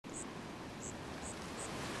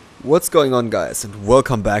What's going on, guys, and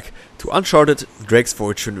welcome back to Uncharted Drake's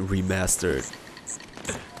Fortune Remastered.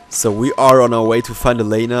 So we are on our way to find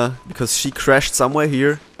Elena, because she crashed somewhere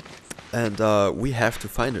here, and we have to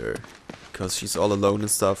find her, because she's all alone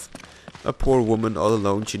and stuff. A poor woman all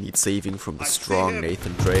alone, she needs saving from the strong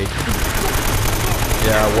Nathan Drake.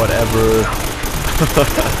 Yeah, whatever.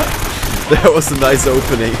 That was a nice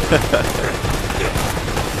opening.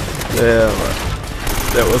 Yeah,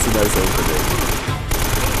 that was a nice opening.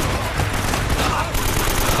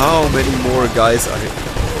 How many more guys are here?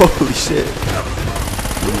 Holy shit.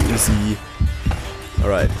 Really easy.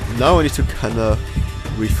 Alright, now I need to kinda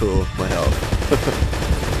refill my health.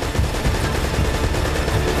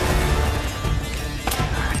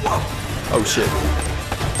 Oh shit.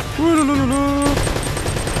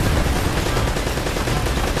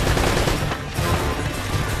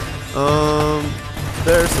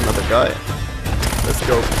 There's another guy. Let's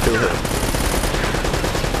go kill him.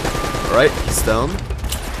 Alright, he's down.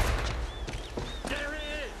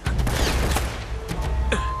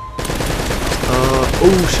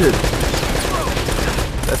 Oh shit.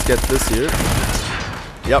 Let's get this here.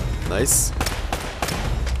 Yep, nice.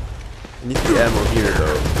 I need the ammo here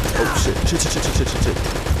though. Oh shit. Shit.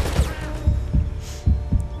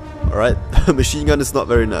 Alright, the machine gun is not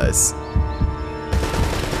very nice.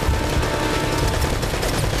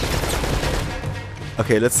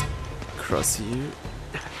 Okay, let's cross here.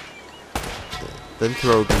 Then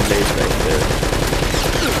throw a grenade back there.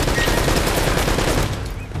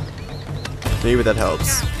 Maybe that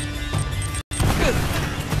helps.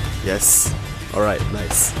 Yes. Alright,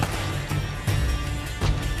 nice.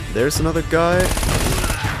 There's another guy.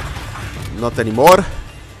 Not anymore.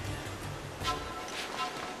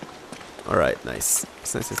 Alright, nice.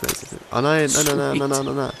 Nice. Oh,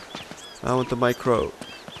 no. I want the micro.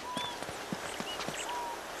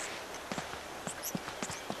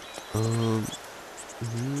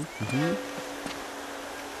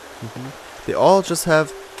 They all just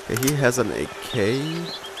have... Okay, he has an AK.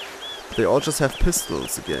 They all just have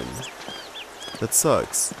pistols again. That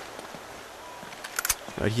sucks.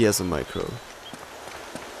 Right, he has a micro.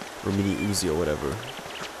 Or mini Uzi or whatever.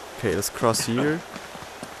 Okay, let's cross here.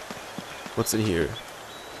 What's in here?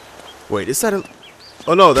 Wait, is that a...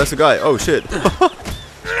 Oh no, that's a guy. Oh shit.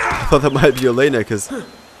 I thought that might be Elena because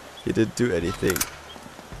he didn't do anything.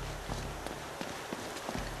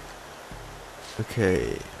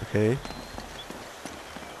 Okay.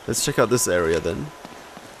 Let's check out this area then.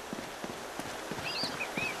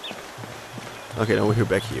 Okay, now we're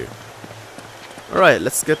back here. Alright,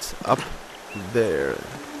 let's get up there.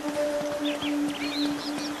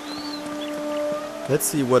 Let's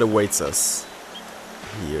see what awaits us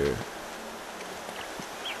here.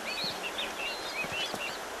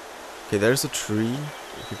 Okay, there's a tree.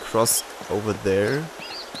 We can cross over there.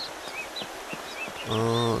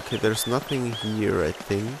 Okay, there's nothing here, I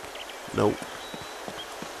think. Nope.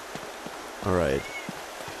 Alright.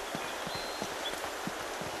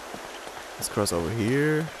 Let's cross over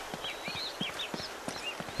here.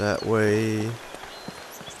 That way.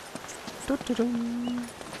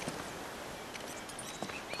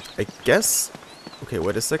 I guess. Okay,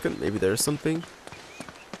 wait a second. Maybe there's something.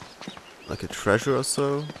 Like a treasure or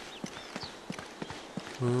so.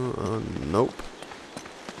 Nope.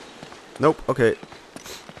 Nope, okay.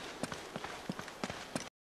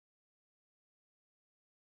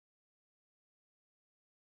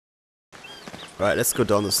 Right, let's go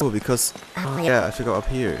down the slope because yeah, I have to go up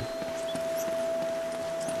here.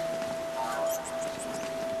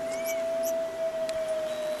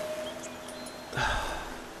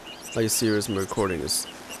 Are you serious? My recording is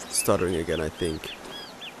stuttering again, I think.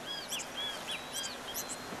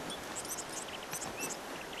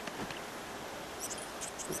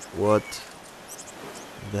 What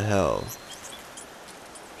the hell?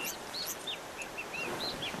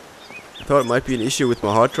 I thought it might be an issue with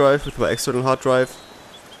my hard drive, with my external hard drive,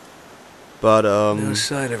 but no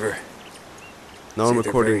sign of her. Now I'm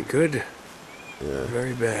recording. Very good. Yeah.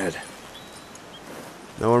 Very bad.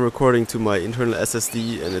 Now I'm recording to my internal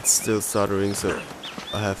SSD, and it's still stuttering, so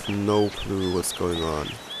I have no clue what's going on.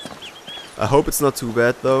 I hope it's not too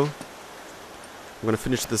bad though. I'm gonna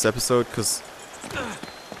finish this episode because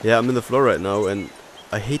yeah, I'm in the flow right now, and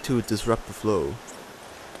I hate to disrupt the flow.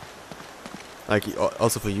 Like,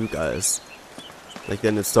 also for you guys. Like,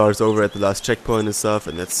 then it starts over at the last checkpoint and stuff,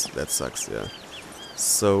 and that sucks, yeah.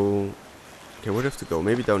 So, okay, where do I have to go?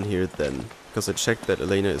 Maybe down here then, because I checked that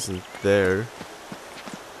Elena isn't there.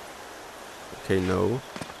 Okay, no.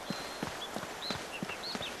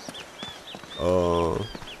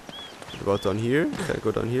 What about down here? Can I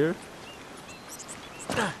go down here?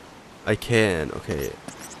 I can, okay.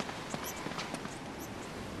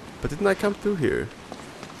 But didn't I come through here?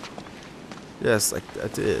 Yes, I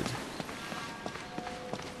did.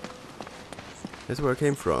 That's where I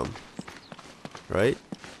came from. Right?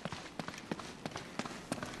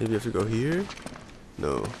 Maybe I have to go here?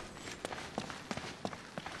 No.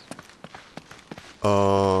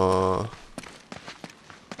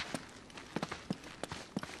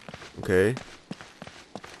 Okay.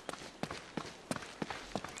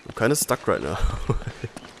 I'm kinda stuck right now.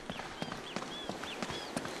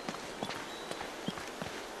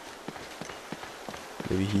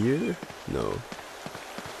 Maybe here? No.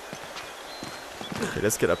 Okay,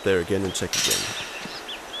 let's get up there again and check again.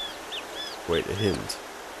 Wait, a hint.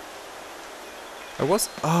 I was...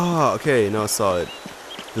 Ah, okay, now I saw it.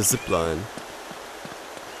 The zip line.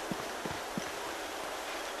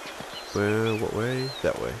 Where, what way?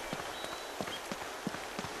 That way.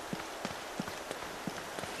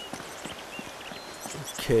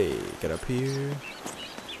 Okay, get up here.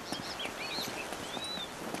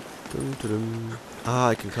 Dum, dum, dum. Ah,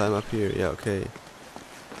 I can climb up here. Yeah, okay.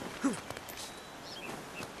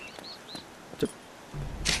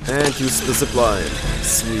 And use the zip line.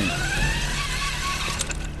 Sweet.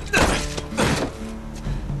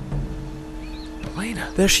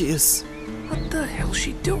 Elena. There she is. What the hell's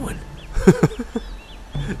she doing?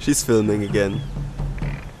 She's filming again.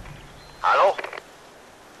 Hello?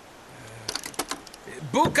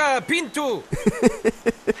 Buka Pintu!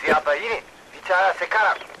 Siapa ini? Bicara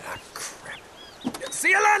sekarang. Ah, crap.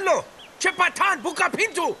 Sialalo! Cepatan, buka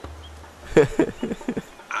pintu!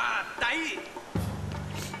 Ah, tai!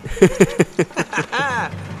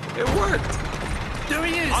 It worked! There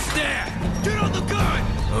he is! Up there! Get on the gun!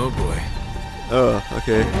 Oh boy. Oh,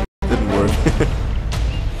 okay. Didn't work.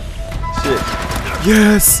 Shit.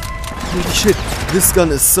 Yes! Holy shit. This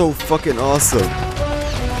gun is so fucking awesome.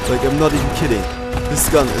 Like, I'm not even kidding. This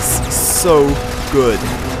gun is so good.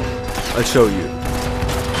 I'll show you.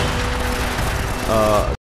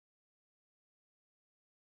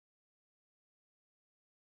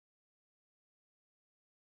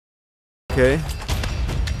 Okay.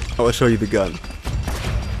 I will show you the gun.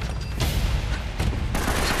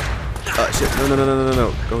 Ah, shit.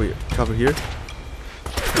 No. Go here. Cover here.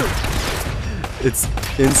 It's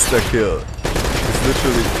insta-kill. It's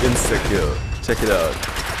literally insta-kill. Check it out.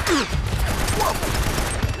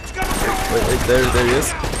 Wait, there he is.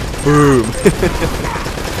 Boom!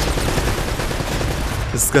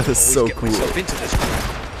 This gun is so cool.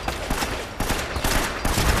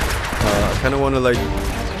 I kinda wanna like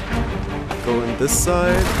go on this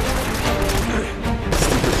side.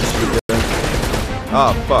 Stupid issue again.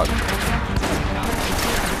 Ah, fuck.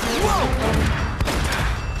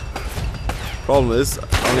 Problem is, I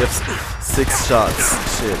only have 6 shots.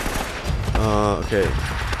 Shit. Okay.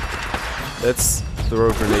 Let's throw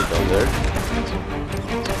a grenade down there.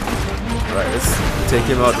 Right, let's take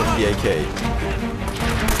him out with the AK.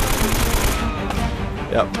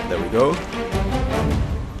 Yep, there we go.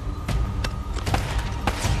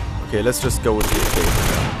 Okay, let's just go with the AK.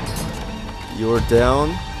 You're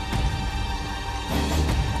down.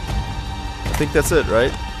 I think that's it,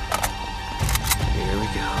 right? Here we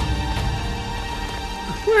go.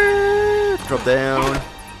 Drop down.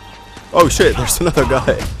 Oh shit, there's another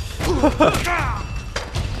guy.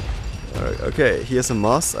 Alright, okay, here's a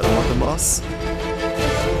moss. I don't want the moss.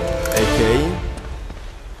 AK.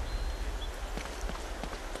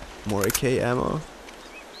 More AK ammo.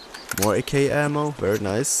 More AK ammo. Very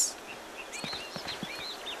nice.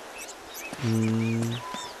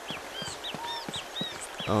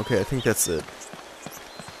 Okay, I think that's it.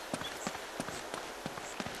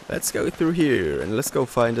 Let's go through here and let's go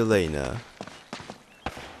find Elena.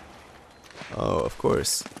 Oh, of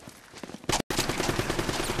course.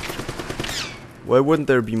 Why wouldn't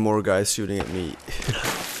there be more guys shooting at me?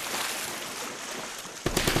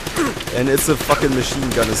 And it's a fucking machine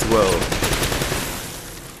gun as well.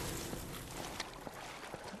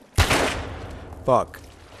 Fuck.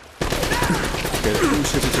 Okay. Ooh,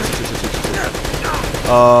 shit.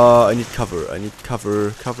 I need cover. I need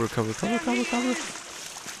cover. Cover.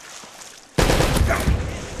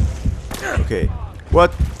 Okay.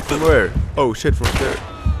 What? From where? Oh shit, from there.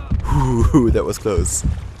 Ooh, that was close.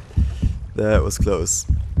 That was close.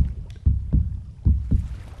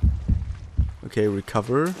 Okay,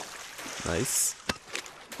 recover. Nice.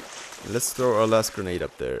 Let's throw our last grenade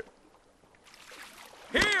up there.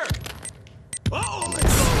 Here! Oh!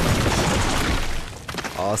 Nice.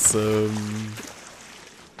 Awesome.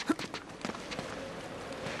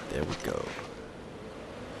 There we go.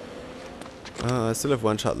 I still have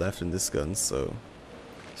 1 shot left in this gun, so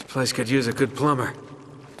This place could use a good plumber. I'm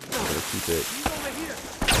gonna keep it.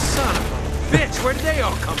 Son of a bitch! Where did they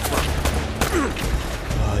all come from?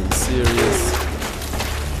 Are you serious?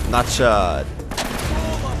 Not shot.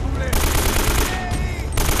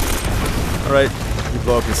 Alright, you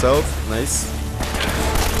blow up yourself. Nice.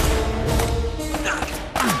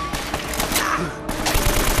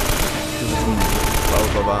 Bam,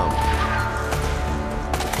 bam, bam.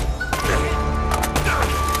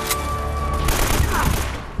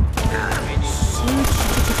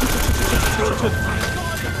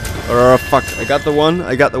 Oh fuck, I got the one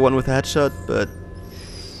with the headshot, but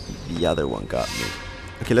the other one got me.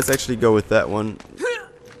 Okay, let's actually go with that one.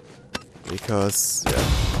 Because, yeah,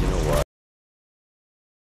 you know what.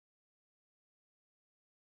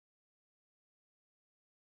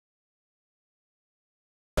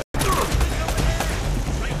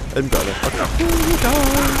 I'm gonna fucking kill you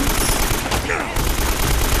guys.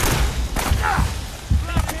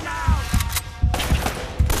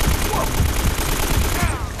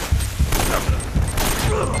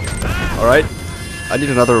 Alright, I need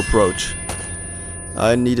another approach.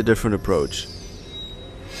 I need a different approach.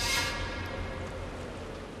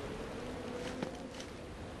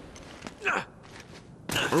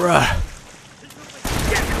 Rah.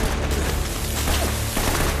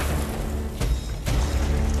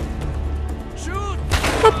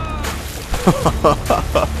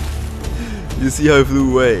 You see how I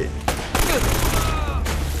flew away?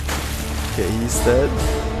 Okay, he's dead.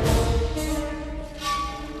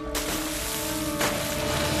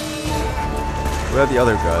 Where are the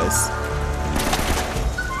other guys?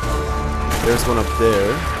 There's one up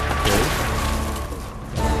there. Okay.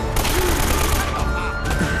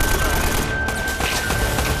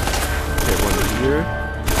 Okay, one here.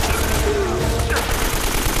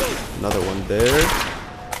 Another one there.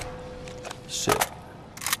 Shit.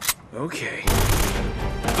 Okay.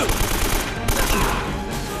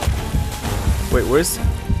 Wait, where's...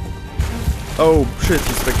 Oh, shit,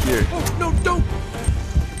 he's back here. Oh, no, don't!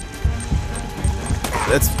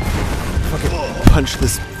 Let's fucking punch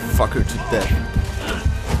this fucker to death.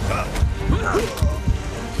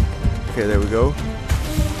 Okay, there we go.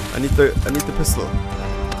 I need the pistol.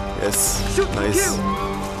 Yes, nice.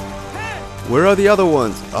 Where are the other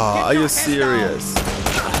ones? Ah, are you serious?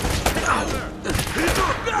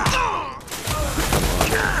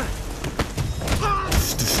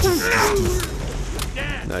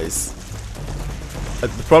 Nice.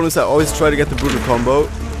 The problem is I always try to get the brutal combo,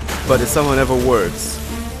 but it somehow never works.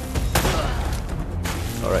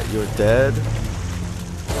 Alright, you're dead.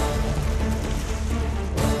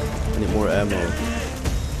 I need more ammo.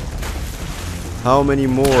 How many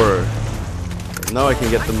more? Now I can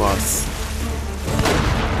get the moss.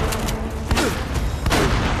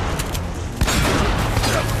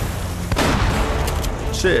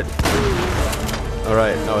 Shit.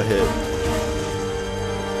 Alright, now I hit.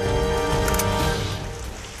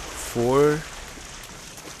 4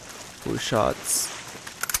 shots.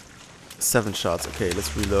 7 shots. Okay,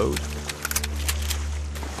 let's reload.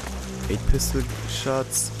 8 pistol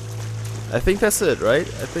shots. I think that's it, right?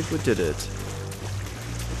 I think we did it.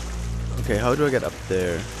 Okay, how do I get up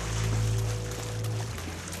there?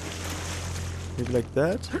 Maybe like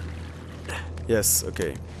that? Yes,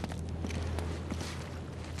 okay.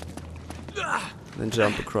 Then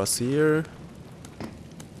jump across here.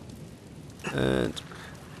 And...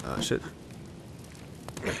 ah, shit.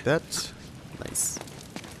 Like that. Nice.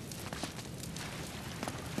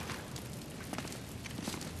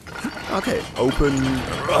 Okay, open.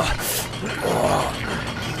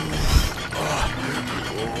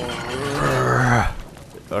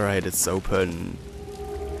 Alright, it's open.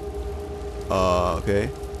 Okay.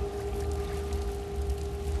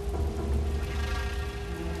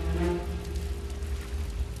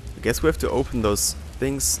 I guess we have to open those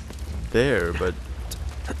things there, but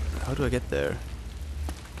how do I get there?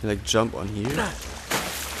 Can I like jump on here?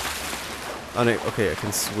 Oh no, okay, I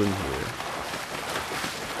can swim here.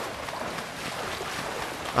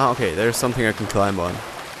 Ah, okay, there's something I can climb on.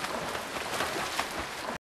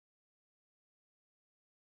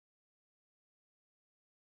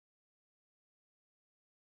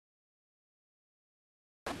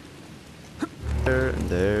 There and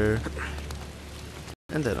there.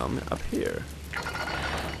 And then I'm up here.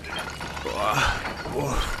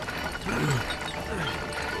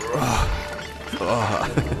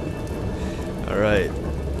 Alright.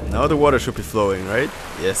 Now the water should be flowing, right?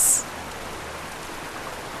 Yes.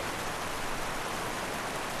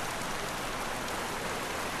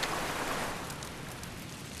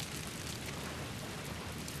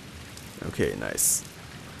 Okay, nice.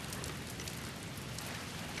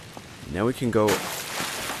 Now we can go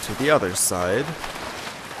to the other side.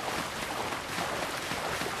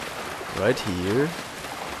 Right here.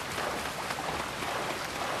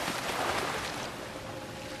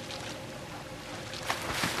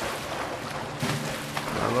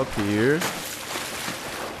 I'm up here.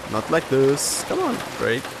 Not like this. Come on,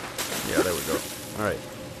 break. Yeah, there we go. Alright.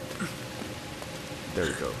 There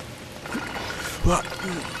we go.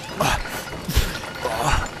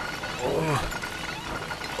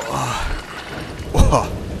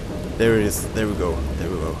 There it is. There we go. There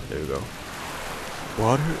we go. There we go.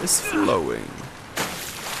 Water is flowing.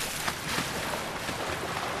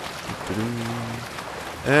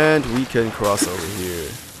 And we can cross over here.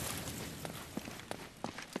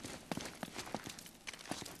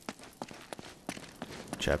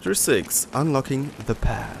 Chapter 6. Unlocking the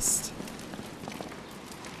Past.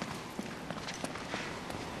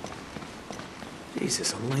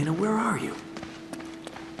 Jesus, Elena, where are you?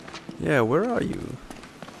 Yeah, where are you?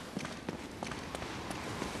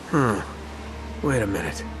 Wait a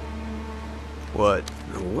minute. What?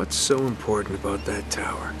 Now, what's so important about that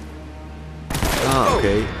tower? Ah,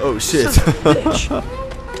 okay. Oh shit. Son of a bitch.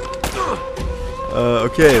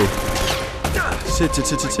 Okay. Shit.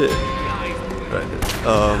 Right.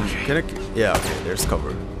 Can I? Yeah. Okay. There's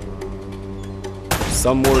cover.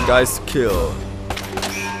 Some more guys to kill.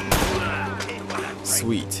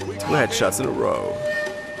 Sweet. 2 headshots in a row.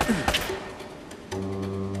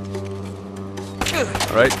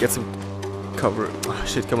 Alright, get some cover. Oh,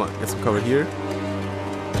 shit, come on. Get some cover here.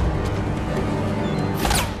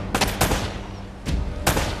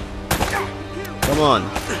 Come on.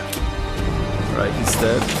 Alright, he's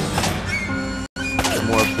dead. One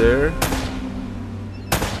more up there.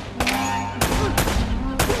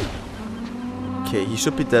 Okay, he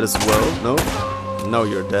should be dead as well. No? No,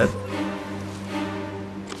 you're dead.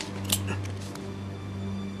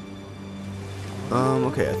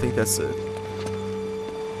 Okay, I think that's it.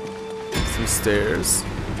 Some stairs.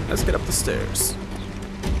 Let's get up the stairs.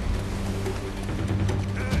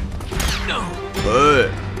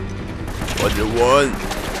 Hey! What do you want?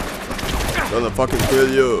 Gonna fucking kill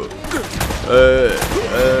you. Hey!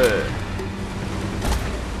 Hey!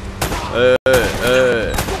 Hey!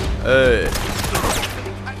 Hey! Hey!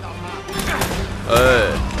 Hey!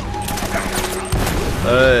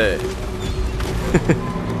 Hey!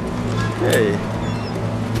 Hey!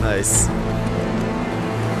 Nice.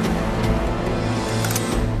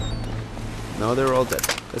 No, they're all dead.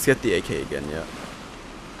 Let's get the AK again, yeah.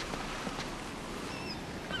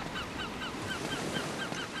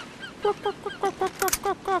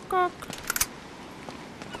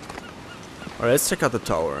 Alright, let's check out the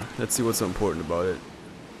tower. Let's see what's so important about it.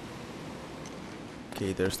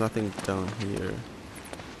 Okay, there's nothing down here.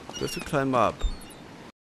 We have to climb up.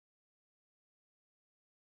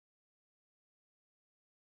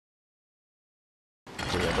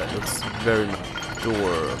 Okay, yeah, that looks very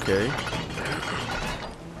door, okay.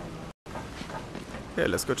 Okay,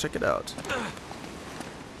 let's go check it out.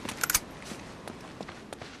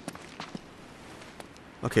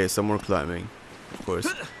 Okay, some more climbing, of course.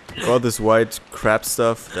 All this white crap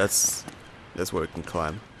stuff, that's where we can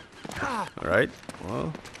climb. Alright,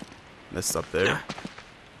 well, let's stop there.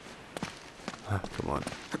 Come on.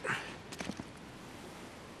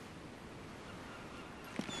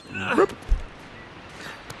 Roop.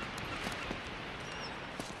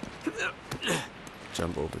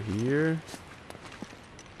 Jump over here.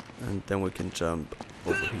 And then we can jump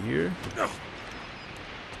over here.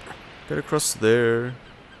 Get across there.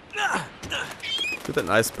 With a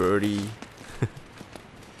nice birdie.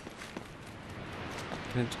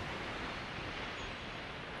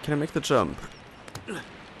 Can I make the jump?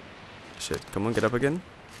 Shit, come on, get up again.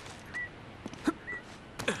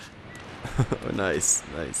 Oh, nice,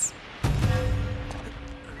 nice.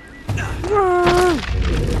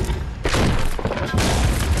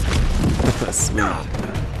 Sweet.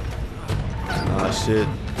 Ah, shit.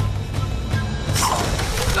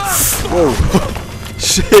 Whoa.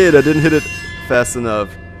 Shit, I didn't hit it fast enough.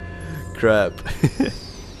 Crap. Do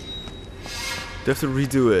I have to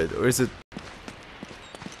redo it? Or is it...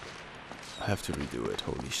 I have to redo it.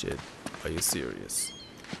 Holy shit. Are you serious?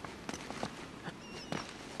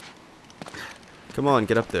 Come on,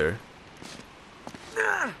 get up there.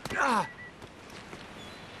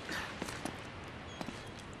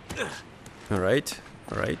 Alright,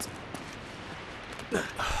 alright.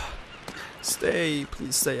 Stay,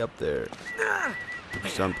 please stay up there.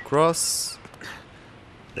 Jump across.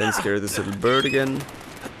 Then scare this little bird again.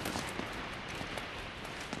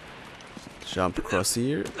 Jump across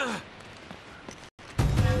here.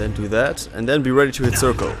 Then do that, and then be ready to hit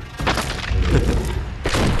circle.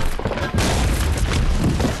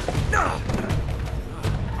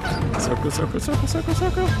 Circle, circle, circle, circle,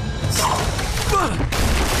 circle.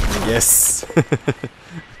 Yes.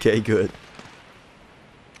 Okay, good.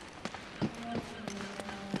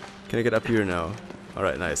 Can I get up here now?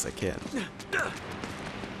 Alright, nice, I can.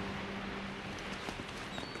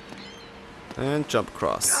 And jump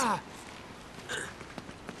across. And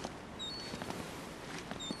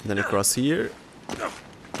then across here.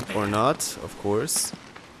 Or not, of course.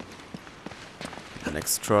 The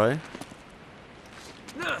next try.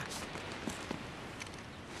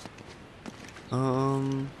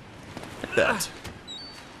 Like that.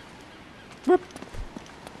 Whoop.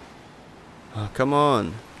 Oh, come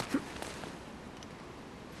on.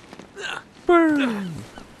 Burn.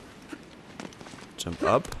 Jump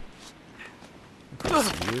up. Across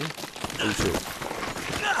here. Oh shit.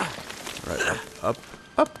 Right, up,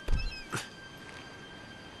 up.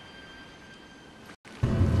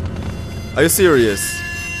 Are you serious?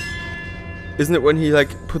 Isn't it when he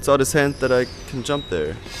like puts out his hand that I can jump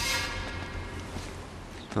there?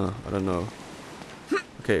 Huh, I don't know.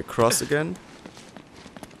 Okay, across again.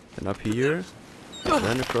 Then up here.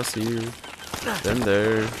 Then across here. Then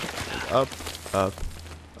there. And up, up,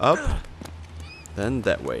 up. Then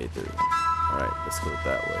that way. Alright, let's go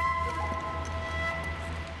that way.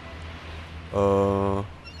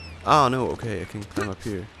 Ah, no, okay, I can climb up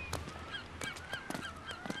here.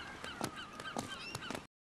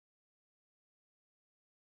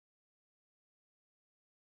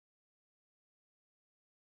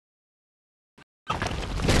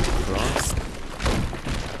 Cross.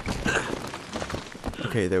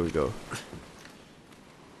 Okay, there we go.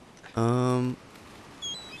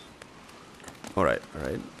 Alright,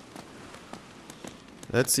 alright.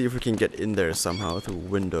 Let's see if we can get in there somehow through a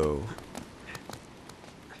window.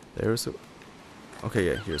 There's a... Okay,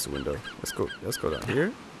 yeah, here's a window. Let's go down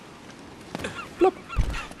here. Plop.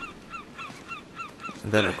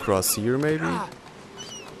 And then across here maybe?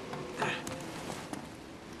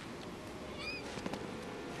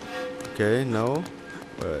 Okay, no.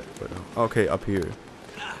 Wait, no. Okay, up here.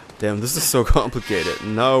 Damn, this is so complicated.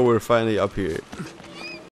 Now we're finally up here.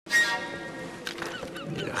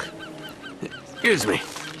 Excuse me.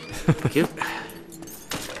 Thank you.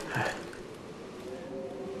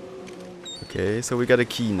 Okay, so we got a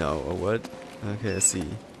key now, or what? Okay, I see.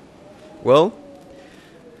 Well,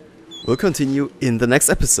 we'll continue in the next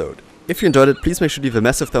episode. If you enjoyed it, please make sure to leave a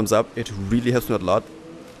massive thumbs up. It really helps me out a lot.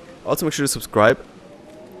 Also make sure to subscribe,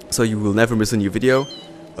 so you will never miss a new video.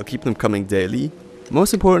 I'll keep them coming daily.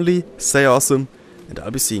 Most importantly, stay awesome, and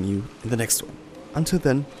I'll be seeing you in the next one. Until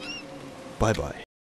then, bye bye.